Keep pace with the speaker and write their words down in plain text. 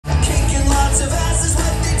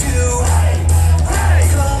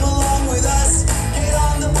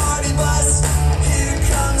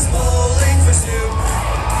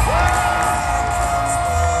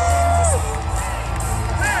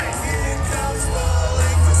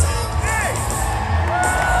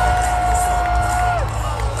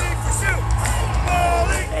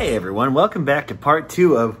everyone, welcome back to part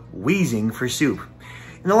 2 of Wheezing for Soup.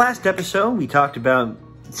 In the last episode, we talked about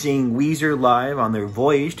seeing Weezer live on their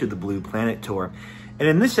Voyage to the Blue Planet tour. And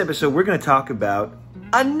in this episode, we're going to talk about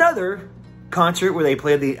another concert where they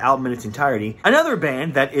played the album in its entirety. Another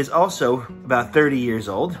band that is also about 30 years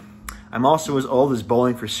old. I'm also as old as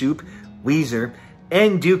Bowling for Soup, Weezer,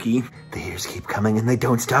 and Dookie. The years keep coming and they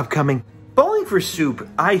don't stop coming. Bowling for Soup,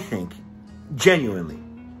 I think, genuinely,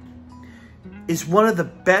 is one of the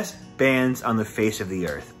best bands on the face of the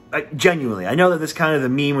earth. Genuinely. I know that that's kind of the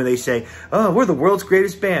meme where they say, oh, we're the world's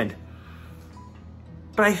greatest band.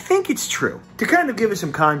 But I think it's true. To kind of give us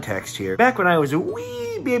some context here, back when I was a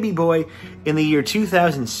wee baby boy in the year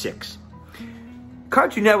 2006,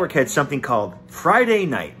 Cartoon Network had something called Friday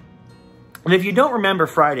Night. And if you don't remember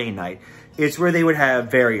Friday Night, it's where they would have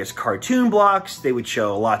various cartoon blocks, they would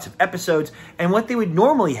show lots of episodes, and what they would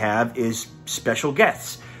normally have is special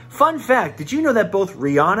guests. Fun fact, did you know that both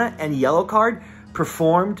Rihanna and Yellowcard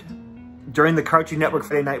performed during the Cartoon Network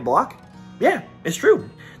Friday Night block? Yeah, it's true.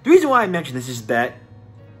 The reason why I mention this is that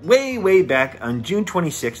way back on June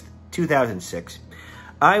 26th, 2006,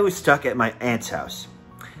 I was stuck at my aunt's house.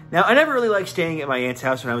 Now, I never really liked staying at my aunt's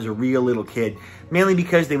house when I was a real little kid, mainly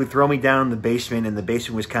because they would throw me down in the basement, and the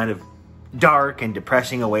basement was kind of dark and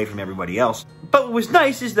depressing away from everybody else. But what was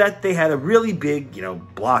nice is that they had a really big,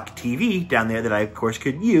 block TV down there that I, of course,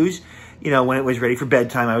 could use. When it was ready for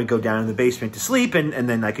bedtime, I would go down in the basement to sleep, and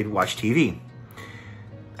then I could watch TV.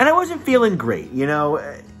 And I wasn't feeling great,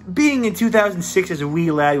 Being in 2006 as a wee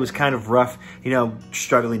lad was kind of rough,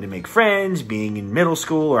 struggling to make friends, being in middle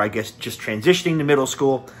school, or I guess just transitioning to middle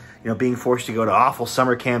school, being forced to go to awful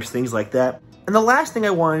summer camps, things like that. And the last thing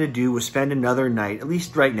I wanted to do was spend another night, at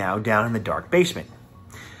least right now, down in the dark basement.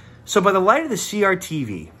 So by the light of the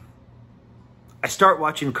CRTV, I start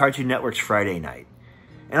watching Cartoon Network's Friday Night.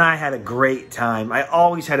 And I had a great time. I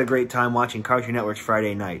always had a great time watching Cartoon Network's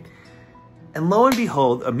Friday Night. And lo and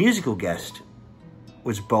behold, a musical guest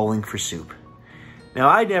was Bowling for Soup. Now,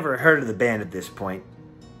 I'd never heard of the band at this point,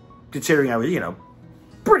 considering I was,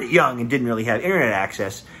 pretty young and didn't really have internet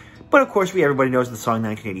access. But of course, everybody knows the song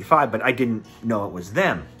 1985, but I didn't know it was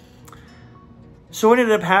them. So what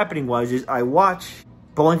ended up happening was I watched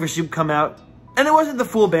Bowling for Soup come out, and it wasn't the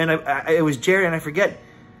full band. It was Jerry, and I forget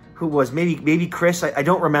who it was. Maybe Chris. I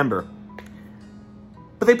don't remember.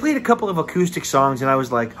 But they played a couple of acoustic songs, and I was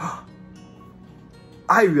like, oh,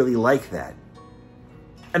 I really like that.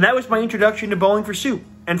 And that was my introduction to Bowling for Soup.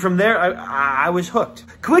 And from there, I was hooked.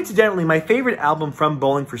 Coincidentally, my favorite album from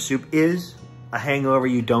Bowling for Soup is A Hangover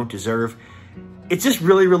You Don't Deserve. It's just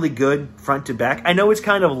really good front to back. I know it's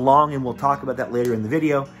kind of long, and we'll talk about that later in the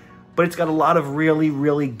video, but it's got a lot of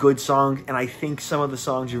really good songs, and I think some of the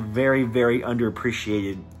songs are very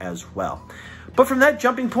underappreciated as well. But from that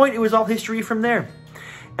jumping point, it was all history from there.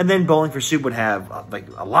 And then Bowling for Soup would have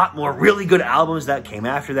a lot more really good albums that came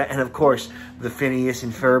after that. And of course, the Phineas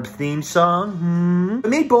and Ferb theme song. What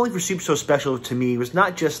made Bowling for Soup so special to me was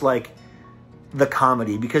not just like the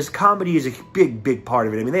comedy, because comedy is a big part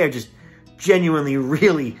of it. I mean, they are just genuinely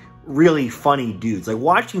really funny dudes. Like,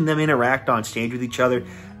 watching them interact on stage with each other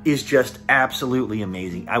is just absolutely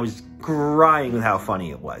amazing. I was crying with how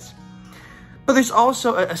funny it was. But there's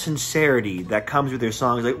also a sincerity that comes with their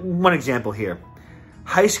songs. Like, one example here.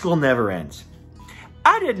 High School Never Ends.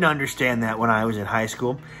 I didn't understand that when I was in high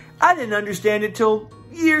school. I didn't understand it till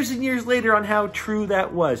years and years later on how true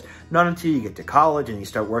that was. Not until you get to college and you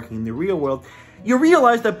start working in the real world, you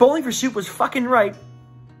realize that Bowling for Soup was fucking right,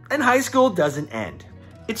 and high school doesn't end.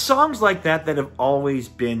 It's songs like that that have always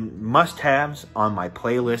been must-haves on my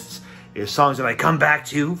playlists. It's songs that I come back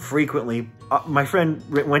to frequently. My friend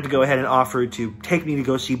went to go ahead and offer to take me to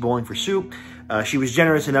go see Bowling for Soup. She was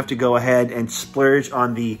generous enough to go ahead and splurge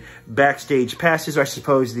on the backstage passes, or I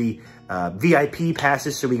suppose the VIP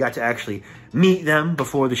passes, so we got to actually meet them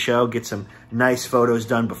before the show, get some nice photos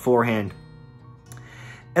done beforehand.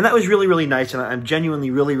 And that was really nice, and I'm genuinely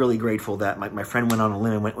really grateful that my friend went on a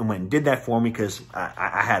limb and went and did that for me, because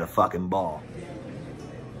I had a fucking ball.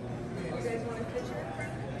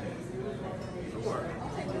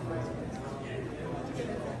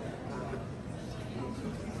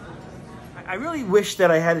 I really wish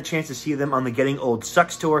that I had a chance to see them on the Getting Old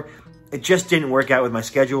Sucks tour. It just didn't work out with my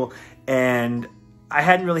schedule, and I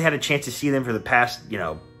hadn't really had a chance to see them for the past,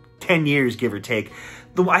 10 years, give or take.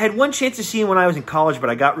 I had one chance to see them when I was in college, but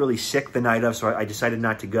I got really sick the night of, so I decided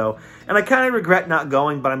not to go. And I kind of regret not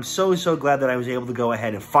going, but I'm so glad that I was able to go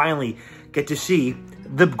ahead and finally get to see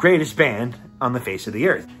the greatest band on the face of the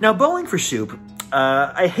earth. Now, Bowling for Soup,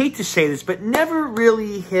 I hate to say this, but never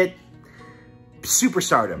really hit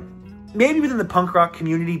superstardom. maybe within the punk rock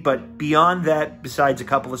community, but beyond that, besides a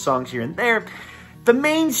couple of songs here and there, the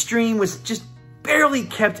mainstream was just barely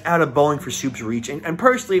kept out of Bowling for Soup's reach. And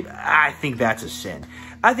personally, I think that's a sin.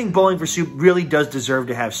 I think Bowling for Soup really does deserve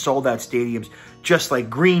to have sold-out stadiums just like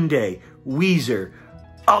Green Day, Weezer,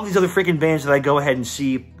 all these other freaking bands that I go ahead and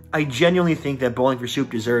see. I genuinely think that Bowling for Soup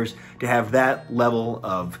deserves to have that level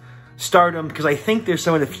of stardom, because I think there's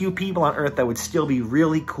some of the few people on earth that would still be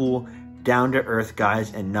really cool, down-to-earth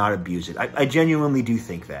guys and not abuse it. I genuinely do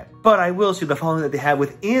think that. But I will say the following that they have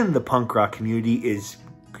within the punk rock community is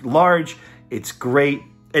large, it's great,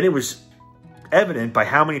 and it was evident by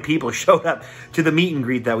how many people showed up to the meet and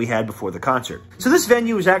greet that we had before the concert. So this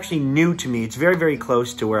venue is actually new to me. It's very, very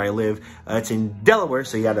close to where I live. It's in Delaware,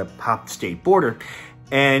 so you had to hop the state border.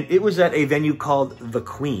 And it was at a venue called The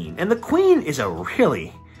Queen. And The Queen is a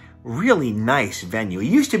really, really nice venue. It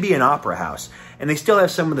used to be an opera house, and they still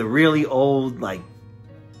have some of the really old, like,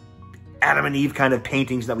 Adam and Eve kind of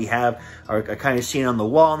paintings that we have are kind of seen on the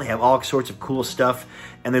wall, and they have all sorts of cool stuff.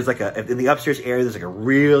 And there's like in the upstairs area, there's like a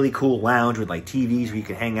really cool lounge with like TVs where you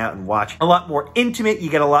can hang out and watch. A lot more intimate.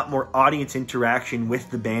 You get a lot more audience interaction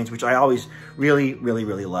with the bands, which I always really, really,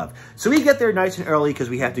 really love. So we get there nice and early because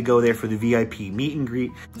we have to go there for the VIP meet and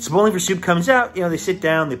greet. So Bowling for Soup comes out, you know, they sit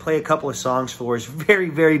down, they play a couple of songs for us. Very,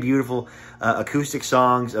 very beautiful acoustic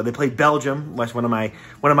songs. They played Belgium, which is one of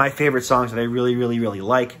my favorite songs that I really, really, really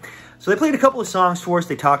like. So they played a couple of songs for us,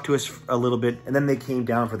 they talked to us a little bit, and then they came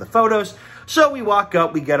down for the photos. So we walk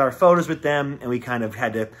up, we get our photos with them, and we kind of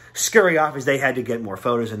had to scurry off as they had to get more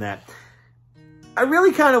photos and that. I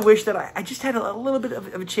really kind of wish that I just had a little bit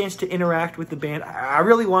of a chance to interact with the band. I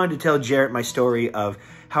really wanted to tell Jarrett my story of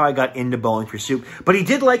how I got into Bowling for Soup, but he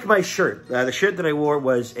did like my shirt. The shirt that I wore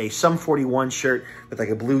was a Sum 41 shirt with like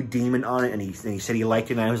a blue demon on it, and he said he liked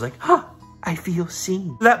it, and I was like, huh, I feel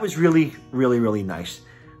seen. That was really, really, really nice.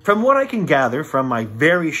 From what I can gather from my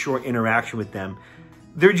very short interaction with them,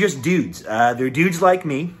 they're just dudes. They're dudes like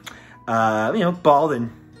me, you know, bald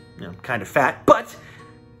and, you know, kind of fat, but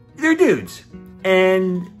they're dudes.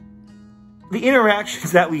 And the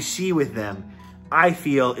interactions that we see with them, I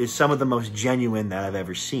feel, is some of the most genuine that I've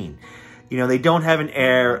ever seen. You know, they don't have an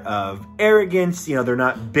air of arrogance. You know, they're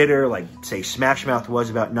not bitter like, say, Smash Mouth was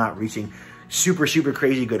about not reaching super, super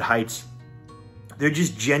crazy good heights. They're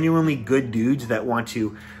just genuinely good dudes that want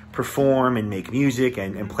to perform and make music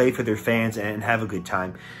and play for their fans and have a good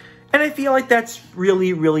time. And I feel like that's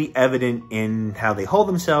really, really evident in how they hold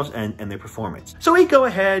themselves and their performance. So we go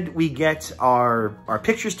ahead, we get our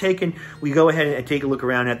pictures taken. We go ahead and take a look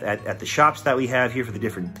around at the shops that we have here for the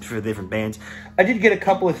different bands. I did get a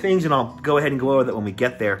couple of things, and I'll go ahead and go over that when we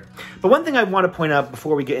get there. But one thing I want to point out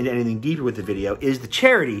before we get into anything deeper with the video is the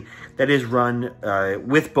charity that is run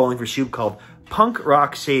with Bowling for Soup called Punk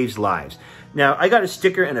Rock Saves Lives. Now, I got a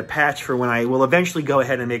sticker and a patch for when I will eventually go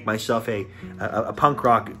ahead and make myself a punk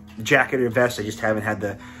rock jacket or vest. I just haven't had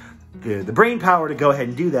the brain power to go ahead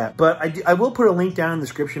and do that. But I will put a link down in the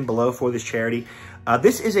description below for this charity.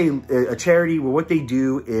 This is a charity where what they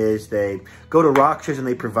do is they go to rock shows and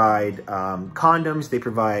they provide condoms, they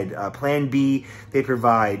provide Plan B, they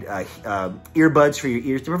provide earbuds for your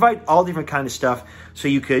ears, they provide all different kind of stuff so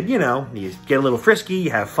you could, you know, you get a little frisky,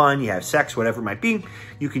 you have fun, you have sex, whatever it might be.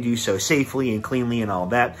 You can do so safely and cleanly and all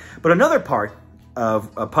that. But another part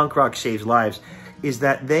of Punk Rock Saves Lives is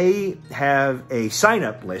that they have a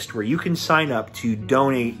sign-up list where you can sign up to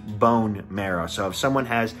donate bone marrow. So if someone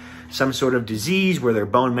has some sort of disease where their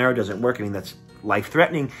bone marrow doesn't work, I mean, that's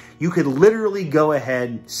life-threatening, you could literally go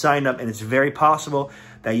ahead, sign up, and it's very possible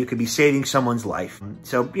that you could be saving someone's life.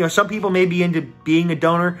 So, you know, some people may be into being a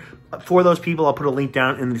donor. For those people, I'll put a link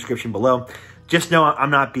down in the description below. Just know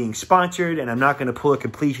I'm not being sponsored, and I'm not going to pull a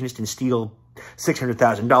completionist and steal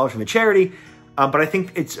 $600,000 from the charity. But I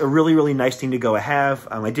think it's a really, really nice thing to go have.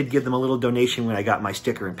 I did give them a little donation when I got my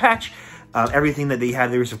sticker and patch. Everything that they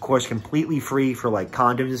have there is, of course, completely free for, like,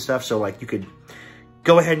 condoms and stuff. So, like, you could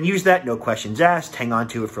go ahead and use that. No questions asked. Hang on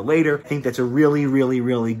to it for later. I think that's a really, really,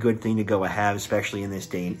 really good thing to go have, especially in this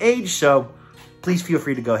day and age. So please feel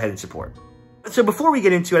free to go ahead and support. So before we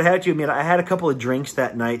get into it, I had to admit, I had a couple of drinks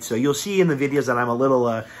that night. So you'll see in the videos that I'm a little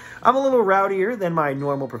rowdier than my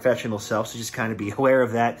normal professional self. So just kind of be aware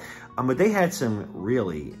of that. But they had some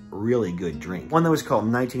really, really good drinks. One that was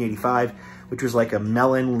called 1985, which was like a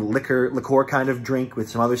melon liqueur kind of drink with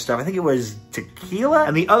some other stuff. I think it was tequila.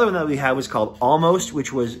 And the other one that we had was called Almost,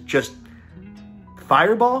 which was just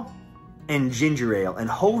Fireball and ginger ale. And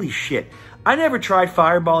holy shit, I never tried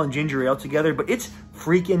Fireball and ginger ale together, but it's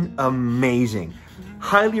freaking amazing.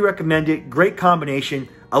 Highly recommend it. Great combination.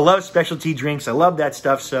 I love specialty drinks. I love that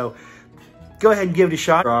stuff. So go ahead and give it a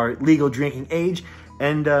shot for our legal drinking age.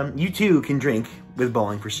 and you too can drink with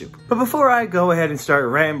Bowling for Soup. But before I go ahead and start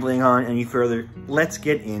rambling on any further, let's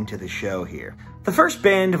get into the show here. The first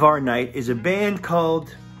band of our night is a band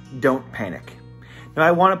called Don't Panic. Now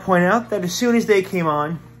I want to point out that as soon as they came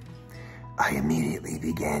on, I immediately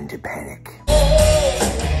began to panic.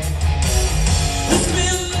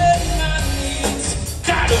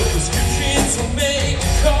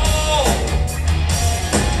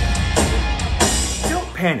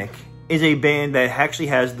 Don't Panic is a band that actually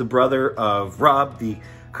has the brother of Rob, the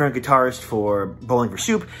current guitarist for Bowling for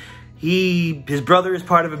Soup. His brother is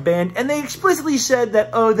part of a band, and they explicitly said that,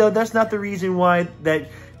 oh, no, that's not the reason why that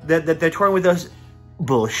they're touring with us.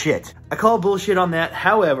 Bullshit. I call bullshit on that.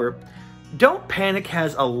 However, Don't Panic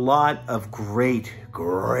has a lot of great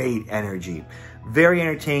energy. Very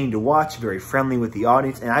entertaining to watch, very friendly with the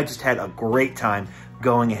audience, and I just had a great time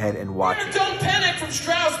going ahead and watching. We're Don't Panic from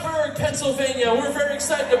Stroudsburg, Pennsylvania. We're very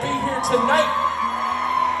excited to be here tonight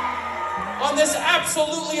on this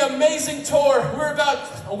absolutely amazing tour. We're about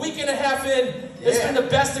a week and a half in. It's been the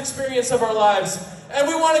best experience of our lives. And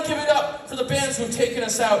we want to give it up for the bands who've taken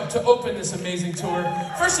us out to open this amazing tour.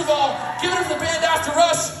 First of all, give it up for the band after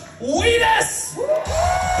us, WEEZING!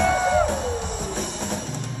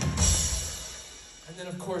 And then,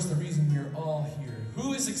 of course, the reason we're all here.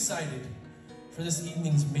 Who is excited for this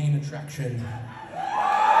evening's main attraction? You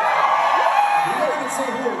don't even say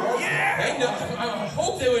who it was. Yeah. They know. I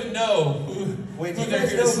hope they would know who. Wait, do you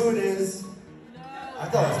guys know who it is? I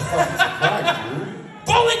thought it was a fucking surprise, dude.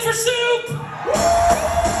 Bowling for Soup!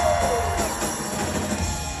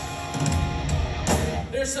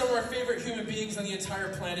 They're some of our favorite human beings on the entire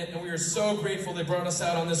planet, and we are so grateful they brought us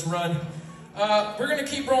out on this run. We're gonna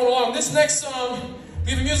keep rolling along. This next song,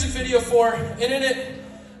 we have a music video for, and in it,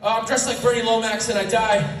 I'm dressed like Bernie Lomax and I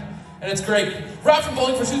die, and it's great. Rob from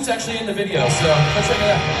Bowling for Soup's actually in the video, so let's check it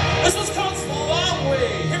out. This one's called Long Way.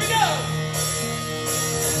 Here we go!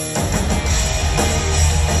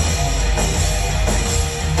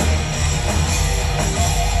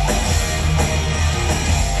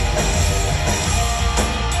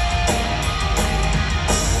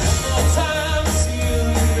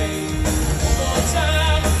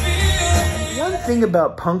 Thing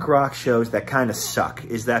about punk rock shows that kind of suck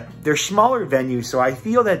is that they're smaller venues, so I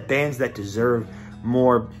feel that bands that deserve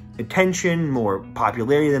more attention, more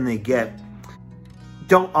popularity than they get,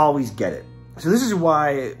 don't always get it. So this is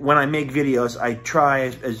why when I make videos, I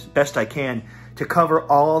try as best I can to cover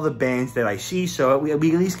all the bands that I see, so we at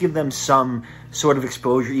least give them some sort of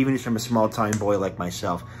exposure, even if from a small-time boy like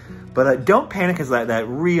myself. But Don't Panic has that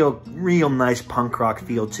real nice punk rock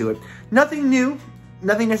feel to it. Nothing new.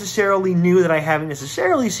 Nothing necessarily new that I haven't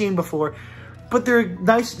necessarily seen before, but they're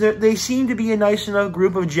nice. They seem to be a nice enough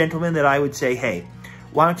group of gentlemen that I would say, hey,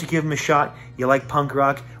 why don't you give them a shot? You like punk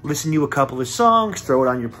rock, listen to a couple of songs, throw it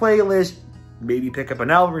on your playlist, maybe pick up an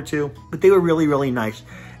album or two. But they were really nice,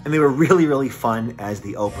 and they were really fun as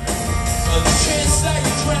the opener.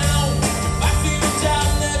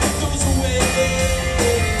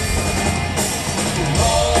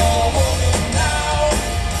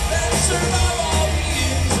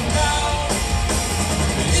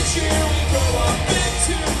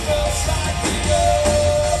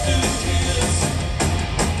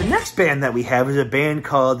 The next band that we have is a band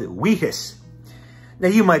called WEEZING. Now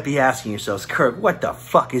you might be asking yourselves, Kirk, what the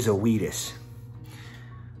fuck is a WEEZING?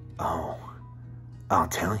 Oh, I'll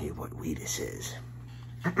tell you what WEEZING is.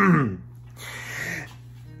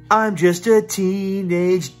 I'm just a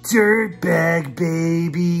teenage dirtbag,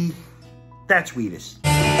 baby. That's WEEZING.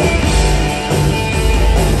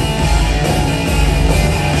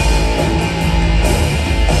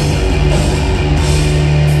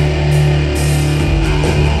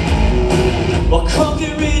 Well, come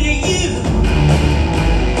get rid of you.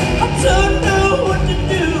 I don't know what to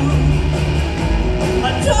do. I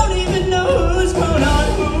don't even know who's going on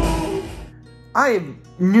who. I am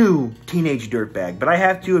new teenage dirtbag, but I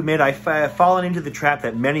have to admit I've fallen into the trap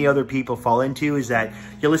that many other people fall into, is that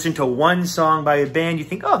you listen to one song by a band, you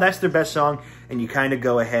think, oh, that's their best song, and you kind of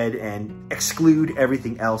go ahead and exclude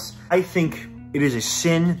everything else. I think it is a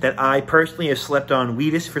sin that I personally have slept on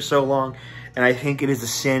WEEZING for so long, and I think it is a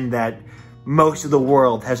sin that most of the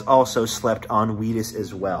world has also slept on WEEZING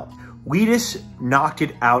as well. WEEZING knocked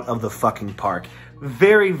it out of the fucking park.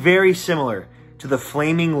 Very similar to the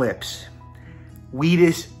Flaming Lips.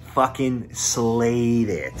 WEEZING fucking slayed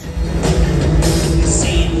it.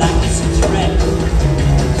 Say it like it's a threat.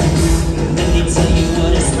 Then they tell you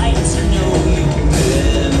what it's like to know you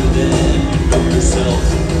better than you know yourself.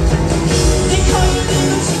 They call you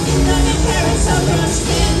little chicken nugget, parents are your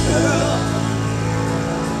skin, girl.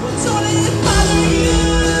 Don't let it bother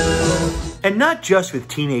you. And not just with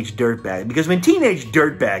Teenage Dirtbag, because when Teenage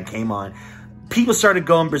Dirtbag came on, people started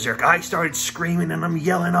going berserk. I started screaming and I'm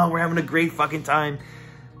yelling, oh, we're having a great fucking time.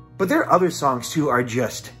 But their other songs too are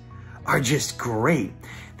just great.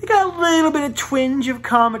 They got a little bit of twinge of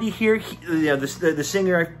comedy here. The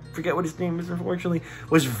singer, I forget what his name is, unfortunately,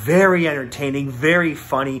 was very entertaining, very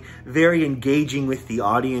funny, very engaging with the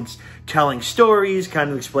audience, telling stories, kind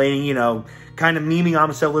of explaining, you know, kind of memeing on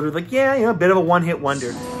himself a little bit, like, yeah, you know, a bit of a one-hit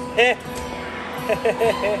wonder.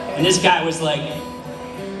 And this guy was like,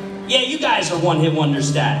 yeah, you guys are one-hit wonder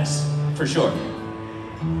status, for sure.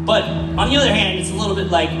 But on the other hand, it's a little bit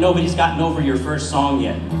like nobody's gotten over your first song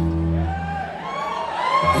yet.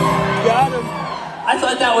 Got him. I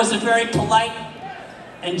thought that was a very polite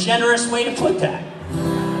and generous way to put that.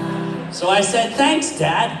 So I said, thanks,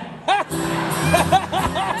 Dad.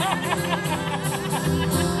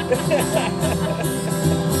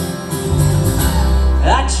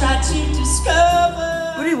 I tried to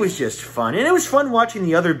discover. But it was just fun. And it was fun watching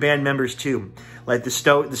the other band members too. Like the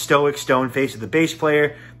stoic stone face of the bass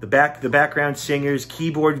player, the background singers,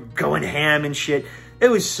 keyboard going ham and shit. It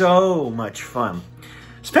was so much fun.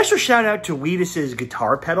 Special shout out to Weedus's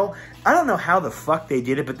guitar pedal. I don't know how the fuck they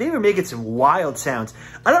did it, but they were making some wild sounds.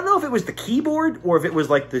 I don't know if it was the keyboard or if it was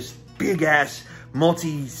like this big ass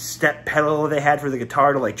multi-step pedal they had for the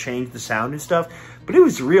guitar to like change the sound and stuff. But it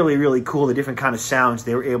was really, really cool, the different kind of sounds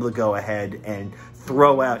they were able to go ahead and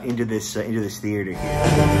throw out into this theater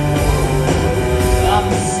here.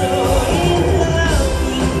 I'm so in love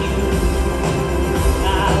with you.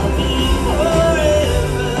 I'll be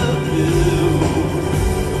forever blue.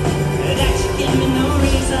 That you give me no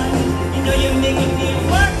reason. You know you're making me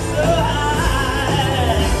work so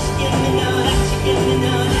hard. That you give me no, that you give me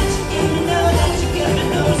no, that you give me no, that you give me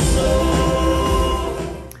no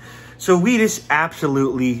soul. So Weedus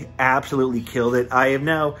absolutely killed it. I have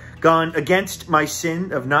now gone against my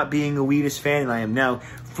sin of not being a Weedus fan, and I am now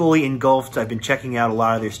fully engulfed. I've been checking out a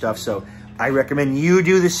lot of their stuff, so I recommend you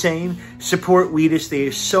do the same. Support Weedus. They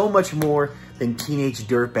are so much more than Teenage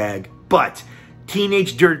Dirtbag, but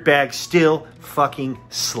Teenage Dirtbag still fucking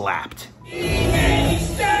slapped. Teenage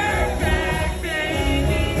Dirtbag,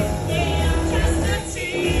 baby. I'm just a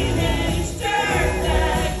teenage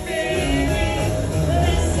dirtbag, baby.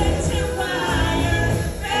 Listen to my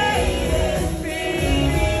faded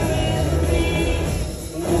baby with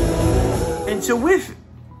me. And so with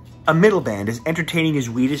a middle band as entertaining as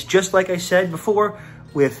Weedus, just like I said before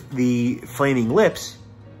with the Flaming Lips,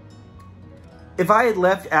 if I had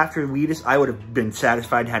left after Weedus, I would have been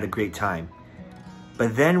satisfied and had a great time.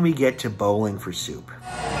 But then we get to Bowling for Soup.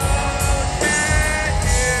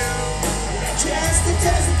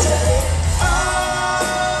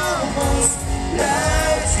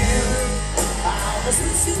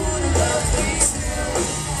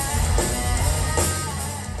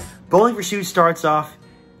 Bowling for Soup starts off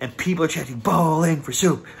and people are chanting, bowling for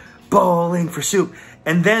soup, bowling for soup.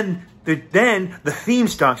 And then the theme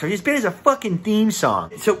song starts. It's been as a fucking theme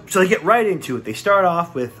song. So they get right into it. They start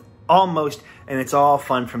off with Almost, and it's all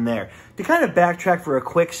fun from there. To kind of backtrack for a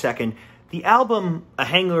quick second, the album A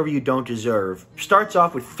Hangover You Don't Deserve starts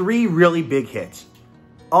off with 3 really big hits.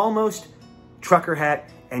 Almost, Trucker Hat,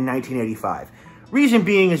 and 1985. Reason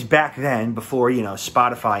being is back then, before, you know,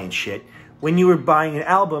 Spotify and shit, when you were buying an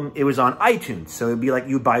album, it was on iTunes, so it'd be like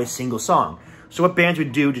you would buy a single song. So what bands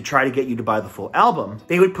would do to try to get you to buy the full album,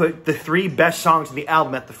 they would put the 3 best songs in the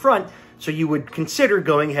album at the front, so you would consider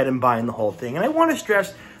going ahead and buying the whole thing. And I want to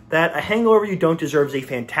stress that A Hangover You Don't Deserve is a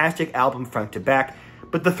fantastic album front to back,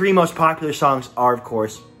 but the 3 most popular songs are, of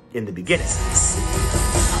course, in the beginning.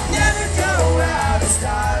 Never go out of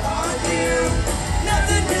style on you.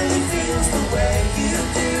 Nothing really feels the way you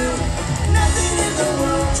do. Nothing in the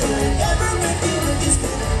world should ever make you look as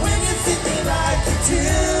good when you fit me like you do.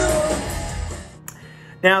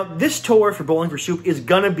 Now, this tour for Bowling for Soup is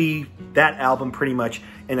gonna be that album pretty much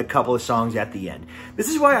in a couple of songs at the end. This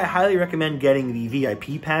is why I highly recommend getting the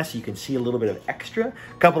VIP pass so you can see a little bit of extra, a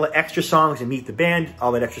couple of extra songs and meet the band.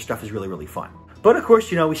 All that extra stuff is really, really fun. But of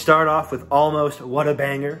course, you know, we start off with Almost, what a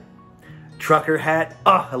banger. Trucker Hat,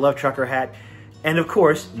 oh, I love Trucker Hat. And of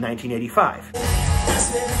course, 1985.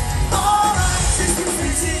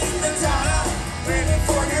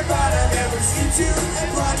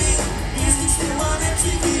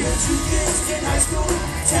 In high school,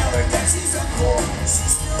 tell her that she's uncool.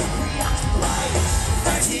 She's still preoccupied.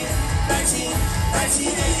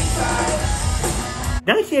 1985.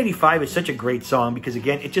 1985 is such a great song because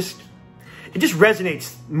again, it just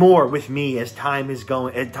resonates more with me as time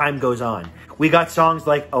goes on. We got songs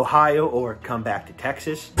like Ohio or Come Back to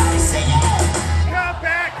Texas. Come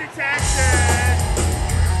back to Texas.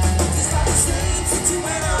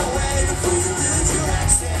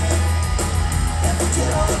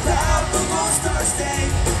 first day.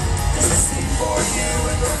 This is sing for you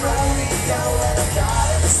in the rodeo, and I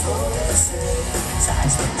gotta slowly say,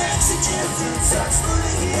 text the Mexican food sucks for to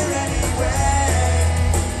hear anyway.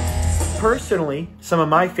 Personally, some of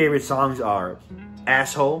my favorite songs are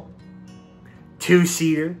Asshole,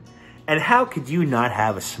 Two-Seater, and how could you not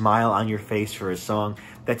have a smile on your face for a song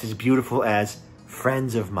that's as beautiful as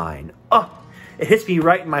Friends of Mine? Oh, it hits me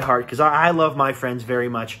right in my heart because I love my friends very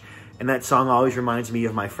much, and that song always reminds me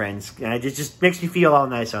of my friends, and it just makes me feel all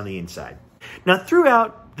nice on the inside. Now,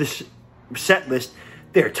 throughout this set list,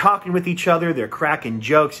 they're talking with each other, they're cracking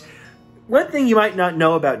jokes. One thing you might not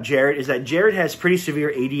know about Jared is that Jared has pretty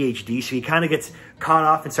severe ADHD, so he kind of gets caught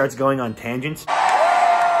off and starts going on tangents.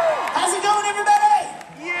 How's it going, everybody?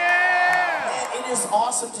 Yeah! Man, it is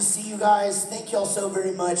awesome to see you guys. Thank y'all so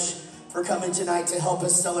very much for coming tonight to help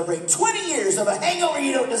us celebrate 20 years of a hangover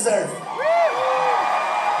you don't deserve.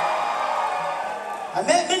 I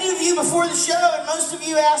met many of you before the show, and most of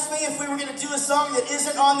you asked me if we were going to do a song that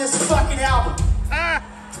isn't on this fucking album.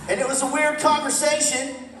 And it was a weird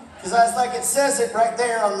conversation, because I was like, it says it right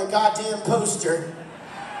there on the goddamn poster.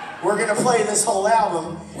 We're going to play this whole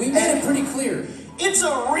album. We made it pretty clear. It's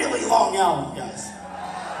a really long album, guys.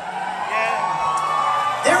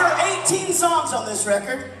 There are 18 songs on this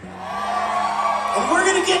record. And we're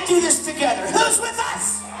going to get through this together. Who's with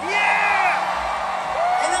us? Yeah!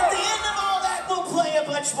 And at the end of all that, we'll play a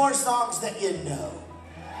bunch more songs that you know.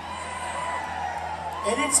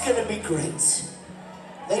 And it's going to be great.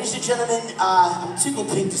 Ladies and gentlemen, I'm tickled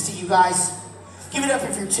pink to see you guys. Give it up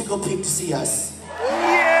if you're tickled pink to see us.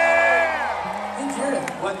 Yeah! Hey, Jared.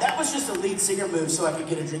 What? That was just a lead singer move so I could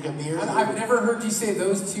get a drink of beer. I've never heard you say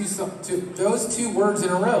those two words in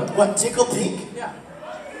a row. What, tickle pink? Yeah.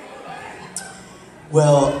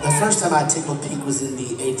 Well, the first time I tickled pink was in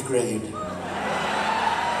the 8th grade.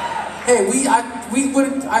 Hey, I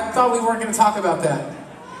thought we weren't going to talk about that.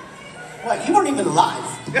 What, you weren't even alive.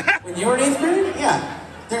 When you were in 8th grade? Yeah,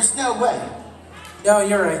 there's no way. No,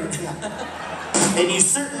 you're right. Yeah. And you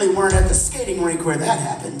certainly weren't at the skating rink where that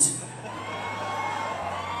happened.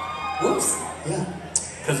 Whoops. Yeah.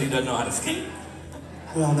 Because he doesn't know how to skate.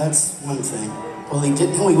 Well, that's one thing. Well, he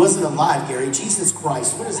didn't. No, he wasn't alive, Gary. Jesus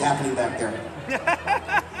Christ, what is happening back there?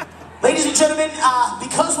 Ladies and gentlemen,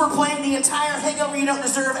 because we're playing the entire Hangover You Don't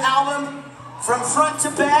Deserve album from front to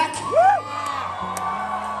back,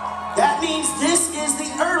 that means this is the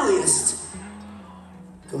earliest.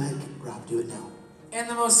 Go ahead, Rob, do it now. And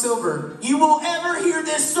the most sober. You will ever hear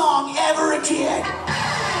this song ever again.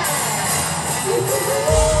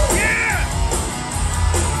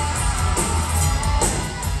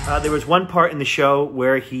 There was one part in the show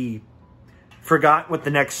where he forgot what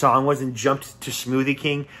the next song was and jumped to Smoothie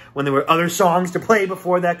King when there were other songs to play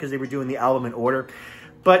before that because they were doing the album in order.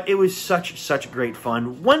 But it was such great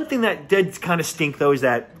fun. One thing that did kind of stink, though, is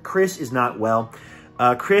that Chris is not well.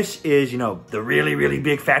 Chris is, you know, the really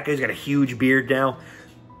big fat guy. He's got a huge beard now.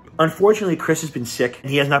 Unfortunately, Chris has been sick,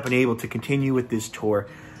 and he has not been able to continue with this tour,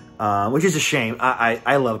 which is a shame.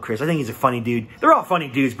 I love Chris. I think he's a funny dude. They're all funny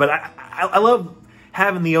dudes, but I love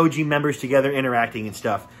having the OG members together interacting and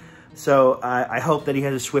stuff. So I hope that he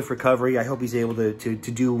has a swift recovery. I hope he's able to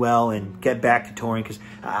do well and get back to touring, because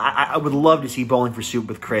I would love to see Bowling for Soup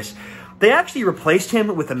with Chris. They actually replaced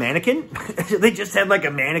him with a mannequin. They just had like a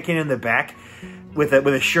mannequin in the back with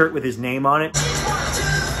a shirt with his name on it.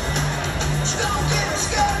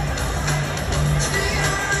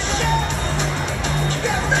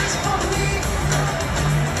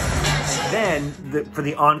 Then for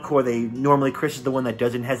the encore, normally Chris is the one that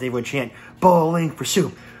does it and has everyone chant "Bowling for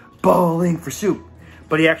Soup, Bowling for Soup."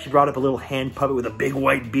 But he actually brought up a little hand puppet with a big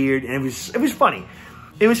white beard, and it was funny.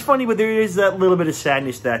 It was funny, but there is that little bit of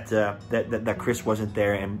sadness that Chris wasn't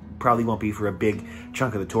there and probably won't be for a big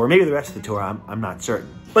chunk of the tour. Maybe the rest of the tour, I'm not certain.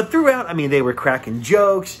 But throughout, I mean, they were cracking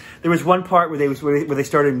jokes. There was one part where they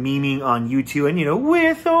started memeing on U2 and, you know,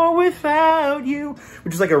 "With or Without You,"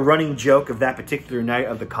 which is like a running joke of that particular night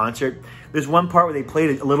of the concert. There's one part where they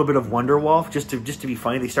played a little bit of Wonderwall just to be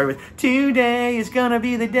funny. They started with "Today is gonna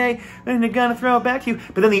be the day, and they're gonna throw it back to you."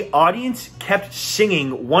 But then the audience kept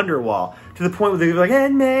singing Wonderwall to the point where they were like,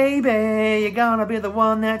 "And maybe you're gonna be the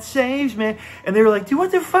one that saves me." And they were like, "Dude,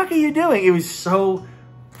 what the fuck are you doing?" It was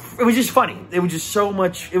just funny. It was just so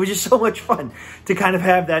much fun to kind of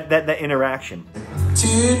have that interaction.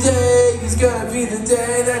 Today is gonna be the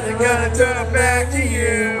day that they're gonna throw it back to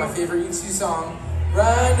you. My favorite U2 song.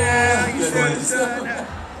 Right now, you should.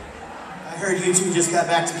 I heard you two just got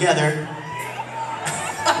back together.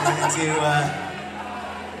 We're gonna do,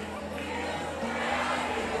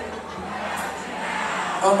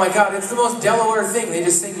 Oh my God, it's the most Delaware thing. They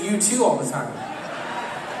just sing U2 all the time.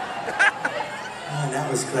 that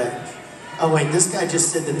was great. Oh wait, this guy just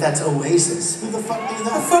said that that's Oasis. Who the fuck knew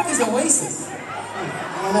that? The fuck is Oasis?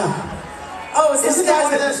 I don't know. Oh, it's Isn't those that guys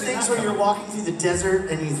one of that- those things where you're walking through the desert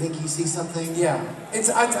and you think you see something? Yeah, it's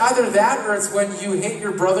either that or it's when you hate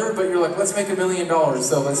your brother, but you're like, let's make $1 million,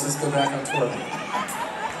 so let's just go back on tour.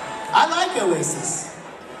 I like Oasis.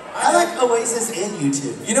 I like Oasis and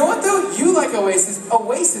U2. You know what though? You like Oasis.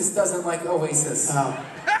 Oasis doesn't like Oasis. Oh.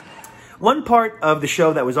 One part of the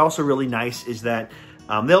show that was also really nice is that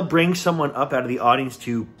they'll bring someone up out of the audience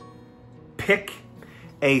to pick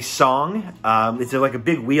a song. It's like a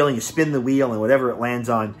big wheel, and you spin the wheel, and whatever it lands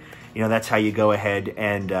on, you know, that's how you go ahead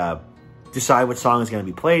and decide what song is going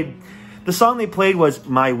to be played. The song they played was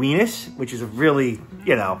My Weenus, which is a really,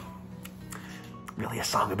 you know, really a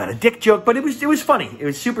song about a dick joke, but it was funny. It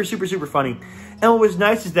was super, super, super funny. And what was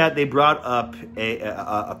nice is that they brought up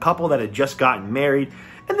a couple that had just gotten married,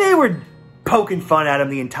 and they were poking fun at him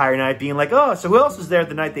the entire night, being like, oh, so who else was there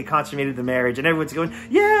the night they consummated the marriage? And everyone's going,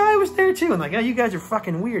 yeah, I was there too. And like, oh, you guys are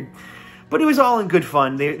fucking weird. But it was all in good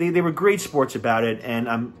fun. They were great sports about it.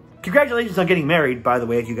 And congratulations on getting married, by the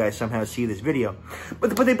way, if you guys somehow see this video.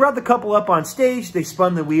 But they brought the couple up on stage, they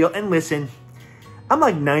spun the wheel, and listen, I'm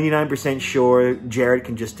like 99% sure Jared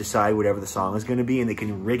can just decide whatever the song is going to be, and they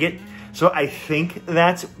can rig it. So I think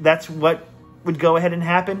that's what would go ahead and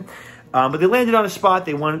happen. But they landed on a spot.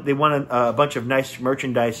 They won a bunch of nice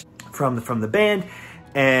merchandise from the band,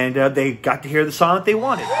 and they got to hear the song that they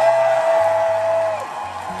wanted.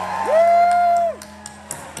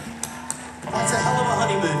 That's a hell of a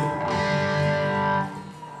honeymoon.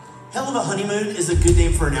 Hell of a Honeymoon is a good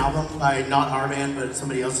name for an album by not our band, but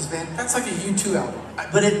somebody else's band. That's like a U2 album.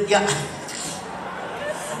 But it, yeah.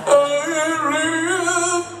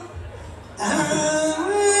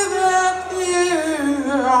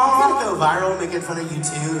 It's gonna go viral, making fun of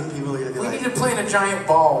U2, and people are gonna be We like, need to play in a giant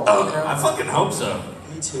ball. Oh, you know? I fucking hope so.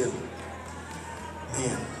 me too.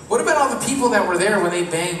 Man. What about all the people that were there when they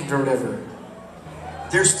banged or whatever?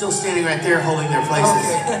 They're still standing right there holding their places.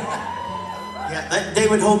 Okay. Yeah, they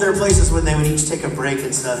would hold their places when they would each take a break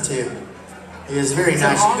and stuff too. It was very It's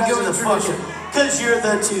nice. an You guys are the ongoing fucking, tradition. cause you're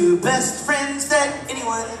the two best friends that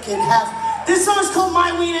anyone can have. This song's called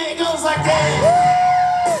My Wiener. It goes like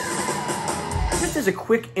that. Just as a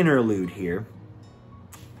quick interlude here.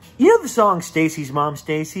 You know the song Stacy's Mom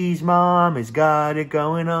has got it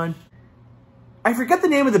going on? I forget the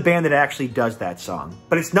name of the band that actually does that song,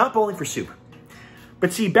 but it's not Bowling for Soup.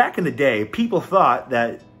 But see, back in the day, people thought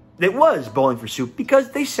that it was Bowling for Soup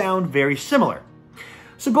because they sound very similar.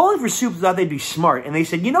 So Bowling for Soup thought they'd be smart, and they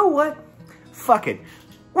said, you know what? Fuck it.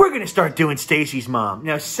 We're going to start doing Stacy's Mom.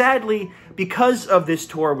 Now, sadly, because of this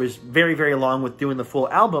tour was very, very long with doing the full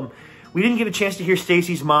album, we didn't get a chance to hear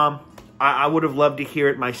Stacy's Mom. I would have loved to hear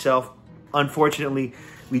it myself. Unfortunately,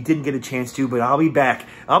 we didn't get a chance to, but I'll be back.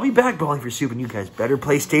 I'll be back, Bowling for Soup, and you guys better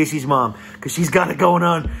play Stacy's Mom, because she's got it going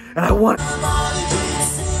on, and I want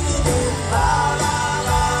it.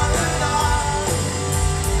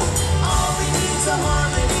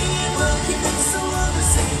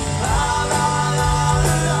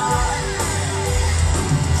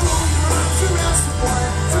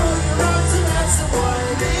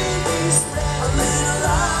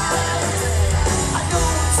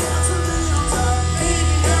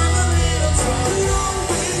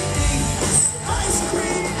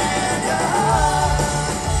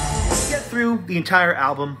 Through the entire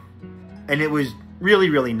album, and it was really,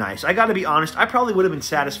 really nice. I gotta be honest, I probably would have been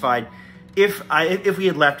satisfied if we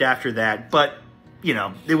had left after that, but you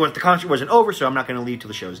know, the concert wasn't over, so I'm not gonna leave till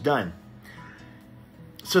the show's done.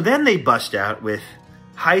 So then they bust out with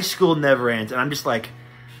High School Never Ends, and I'm just like,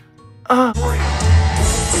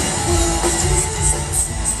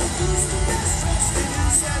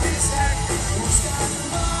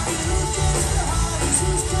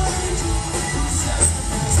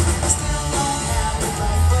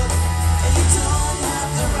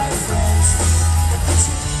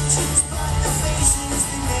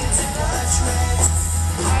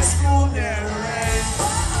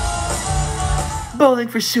 Bowling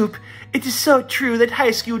for Soup. It is so true that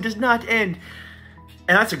high school does not end.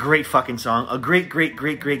 And that's a great fucking song. A great, great,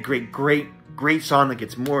 great, great, great, great, great song that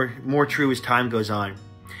gets more true as time goes on.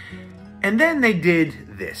 And then they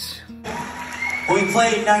did this. When we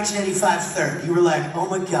played 1985 third, you were like, oh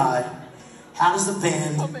my god, how does the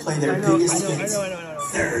band play their biggest hits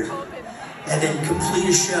third and then complete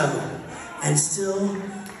a show and still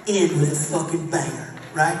end with a fucking banger,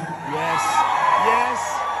 right? Yes.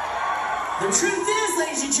 Yes. The truth is,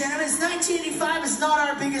 ladies and gentlemen, 1985 is not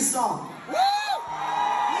our biggest song.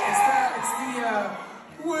 It's the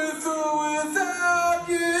with or without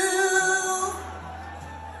you.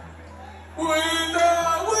 Without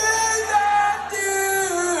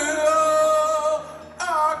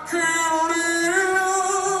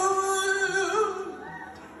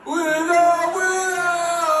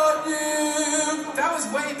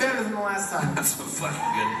That's a fucking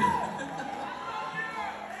good bit.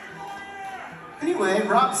 Anyway,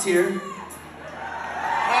 Rob's here.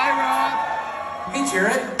 Hi, Rob. Hey,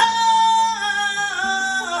 Jared.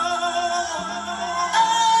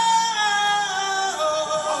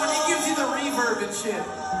 Oh, and he gives you the reverb and shit.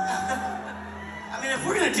 I mean, if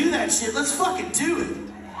we're gonna do that shit, let's fucking do it.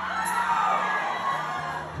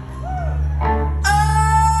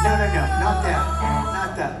 No, not that.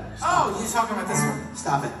 Not that. Oh, he's talking about this one.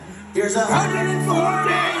 Stop it. Here's 104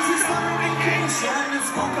 days of summer vacation. And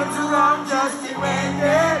school comes along just to end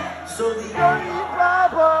it. So the only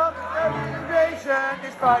problem of immigration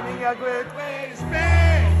is finding a good way to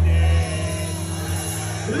spend it.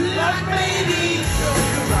 Like maybe show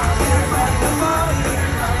you around here, like the money,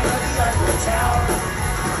 like the Eiffel Tower.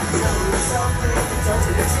 Tell you something that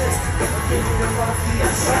doesn't exist. I'm giving a monkey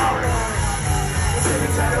a shower. Instead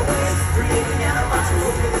of trying to win, creating animals who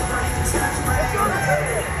will get the brain and scratch my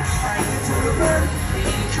head. I need to learn,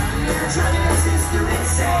 trying to assist to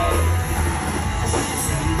insane. As you can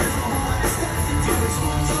see, there's a whole lot of stuff to do.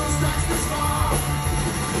 School zone starts to small.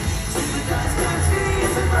 Stupid guns,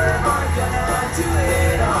 is the verb, are gonna do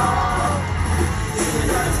it all. Stupid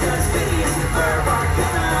guns, is the verb, are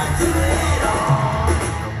gonna do it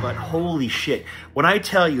all. But holy shit, when I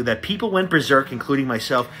tell you that people went berserk, including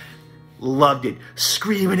myself, loved it,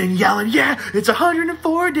 screaming and yelling, yeah, it's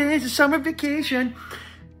 104 days of summer vacation.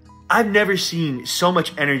 I've never seen so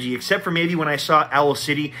much energy, except for maybe when I saw Owl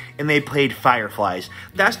City and they played Fireflies.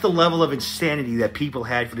 That's the level of insanity that people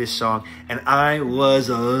had for this song, and I was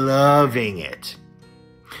loving it.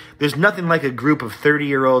 There's nothing like a group of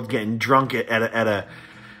 30-year-olds getting drunk at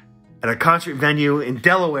a concert venue in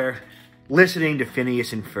Delaware, listening to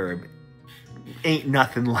Phineas and Ferb. Ain't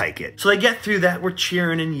nothing like it. So they get through that, we're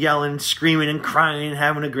cheering and yelling, screaming and crying and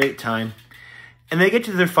having a great time. And they get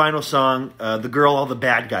to their final song, The Girl All the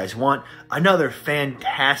Bad Guys Want, another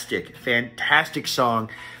fantastic, fantastic song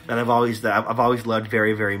that I've always loved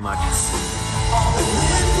very, very much.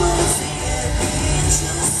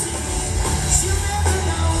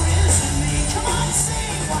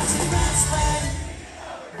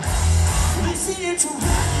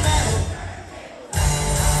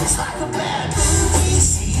 It's like a bad movie.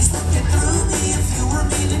 She's looking through me. If you were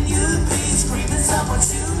me, then you'd be screaming someone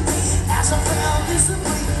to me. As I found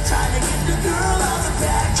visibly, trying to get the girl all the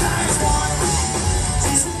bad guys want.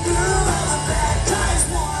 She's the girl all the bad guys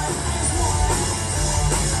want.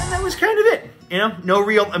 And that was kind of it. You know, no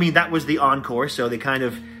real, I mean, that was the encore, so they kind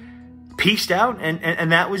of pieced out,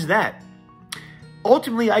 and that was that.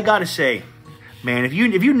 Ultimately, I gotta say, man, if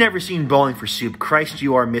you've never seen Bowling for Soup, Christ,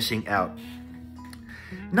 you are missing out.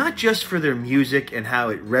 Not just for their music and how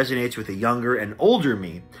it resonates with a younger and older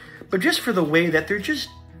me, but just for the way that they're just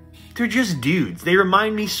dudes. They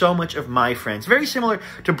remind me so much of my friends. Very similar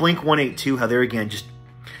to Blink-182, how they're, again, just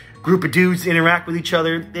a group of dudes interact with each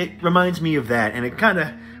other. It reminds me of that, and it kind of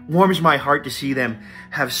warms my heart to see them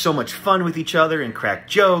have so much fun with each other and crack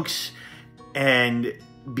jokes and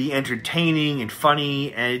be entertaining and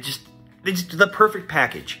funny, and it's the perfect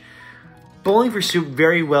package. Bowling for Soup,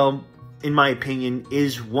 very well, in my opinion,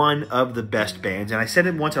 is one of the best bands. And I said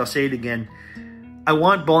it once, I'll say it again. I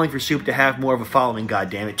want Bowling for Soup to have more of a following,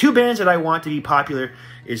 goddammit. Two bands that I want to be popular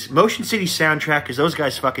is Motion City Soundtrack, because those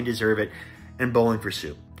guys fucking deserve it, and Bowling for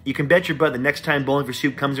Soup. You can bet your butt the next time Bowling for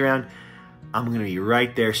Soup comes around, I'm going to be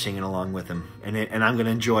right there singing along with them. And I'm going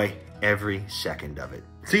to enjoy every second of it.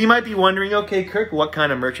 So you might be wondering, okay, Kirk, what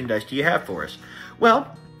kind of merchandise do you have for us?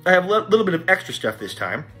 Well, I have a little bit of extra stuff this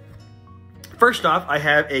time. First off, I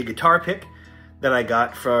have a guitar pick that I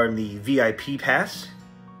got from the VIP pass.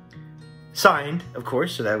 Signed, of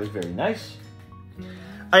course, so that was very nice.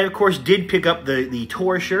 I, of course, did pick up the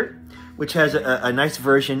tour shirt, which has a nice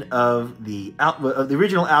version of the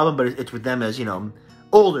original album, but it's with them as, you know,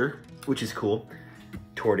 older, which is cool.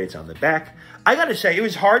 Tour dates on the back. I gotta say, it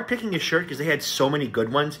was hard picking a shirt because they had so many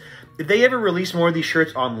good ones. If they ever release more of these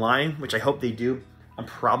shirts online, which I hope they do, I'm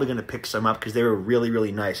probably going to pick some up because they were really,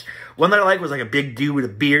 really nice. One that I liked was like a big dude with a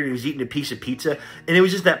beard and he was eating a piece of pizza. And it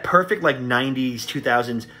was just that perfect like 90s,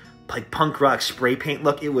 2000s like punk rock spray paint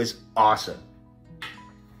look. It was awesome.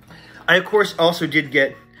 I, of course, also did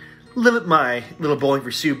get my little Bowling for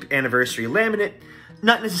Soup anniversary laminate.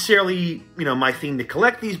 Not necessarily, you know, my thing to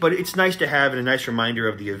collect these, but it's nice to have and a nice reminder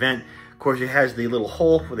of the event. Of course, it has the little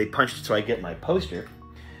hole where they punched it so I get my poster.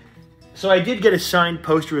 So I did get a signed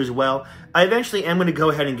poster as well. I eventually am going to go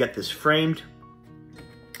ahead and get this framed.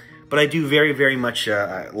 But I do very, very much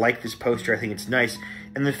like this poster. I think it's nice.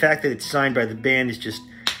 And the fact that it's signed by the band is just,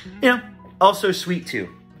 you know, also sweet too.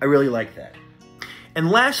 I really like that. And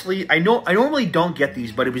lastly, I normally don't get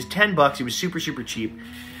these, but it was $10. It was super, super cheap.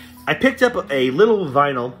 I picked up a little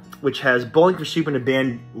vinyl which has Bowling for Soup and a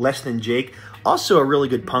band Less Than Jake, also a really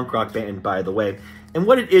good punk rock band, by the way. And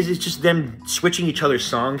what it is just them switching each other's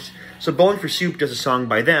songs. So Bowling for Soup does a song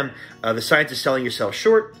by them, The Science of Selling Yourself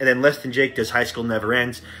Short, and then Less Than Jake does High School Never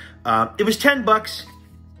Ends. It was $10.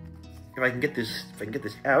 If I can get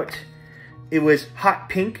this out. It was hot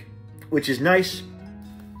pink, which is nice.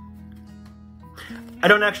 I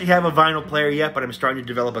don't actually have a vinyl player yet, but I'm starting to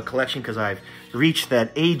develop a collection because I've reached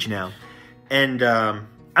that age now. And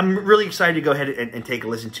I'm really excited to go ahead and take a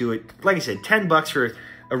listen to it. Like I said, $10 for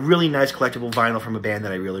a really nice collectible vinyl from a band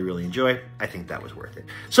that I really, really enjoy. I think that was worth it.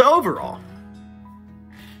 So overall,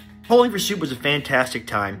 Bowling for Soup was a fantastic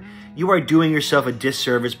time. You are doing yourself a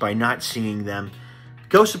disservice by not seeing them.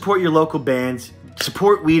 Go support your local bands,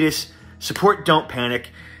 support Weezus, support Don't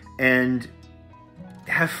Panic, and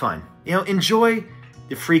have fun. You know, enjoy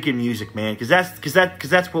the freaking music, man, because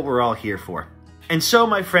that's what we're all here for. And so,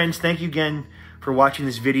 my friends, thank you again for watching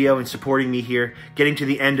this video and supporting me here, getting to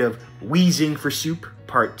the end of Wheezing for Soup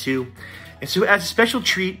Part 2. And so, as a special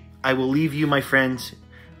treat, I will leave you, my friends,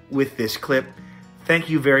 with this clip. Thank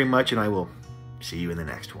you very much, and I will see you in the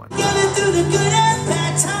next one. Getting through the good and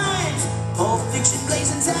bad times, Pulp Fiction,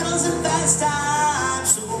 blazing saddles and fast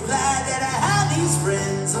times. So glad that I have these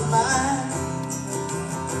friends of mine.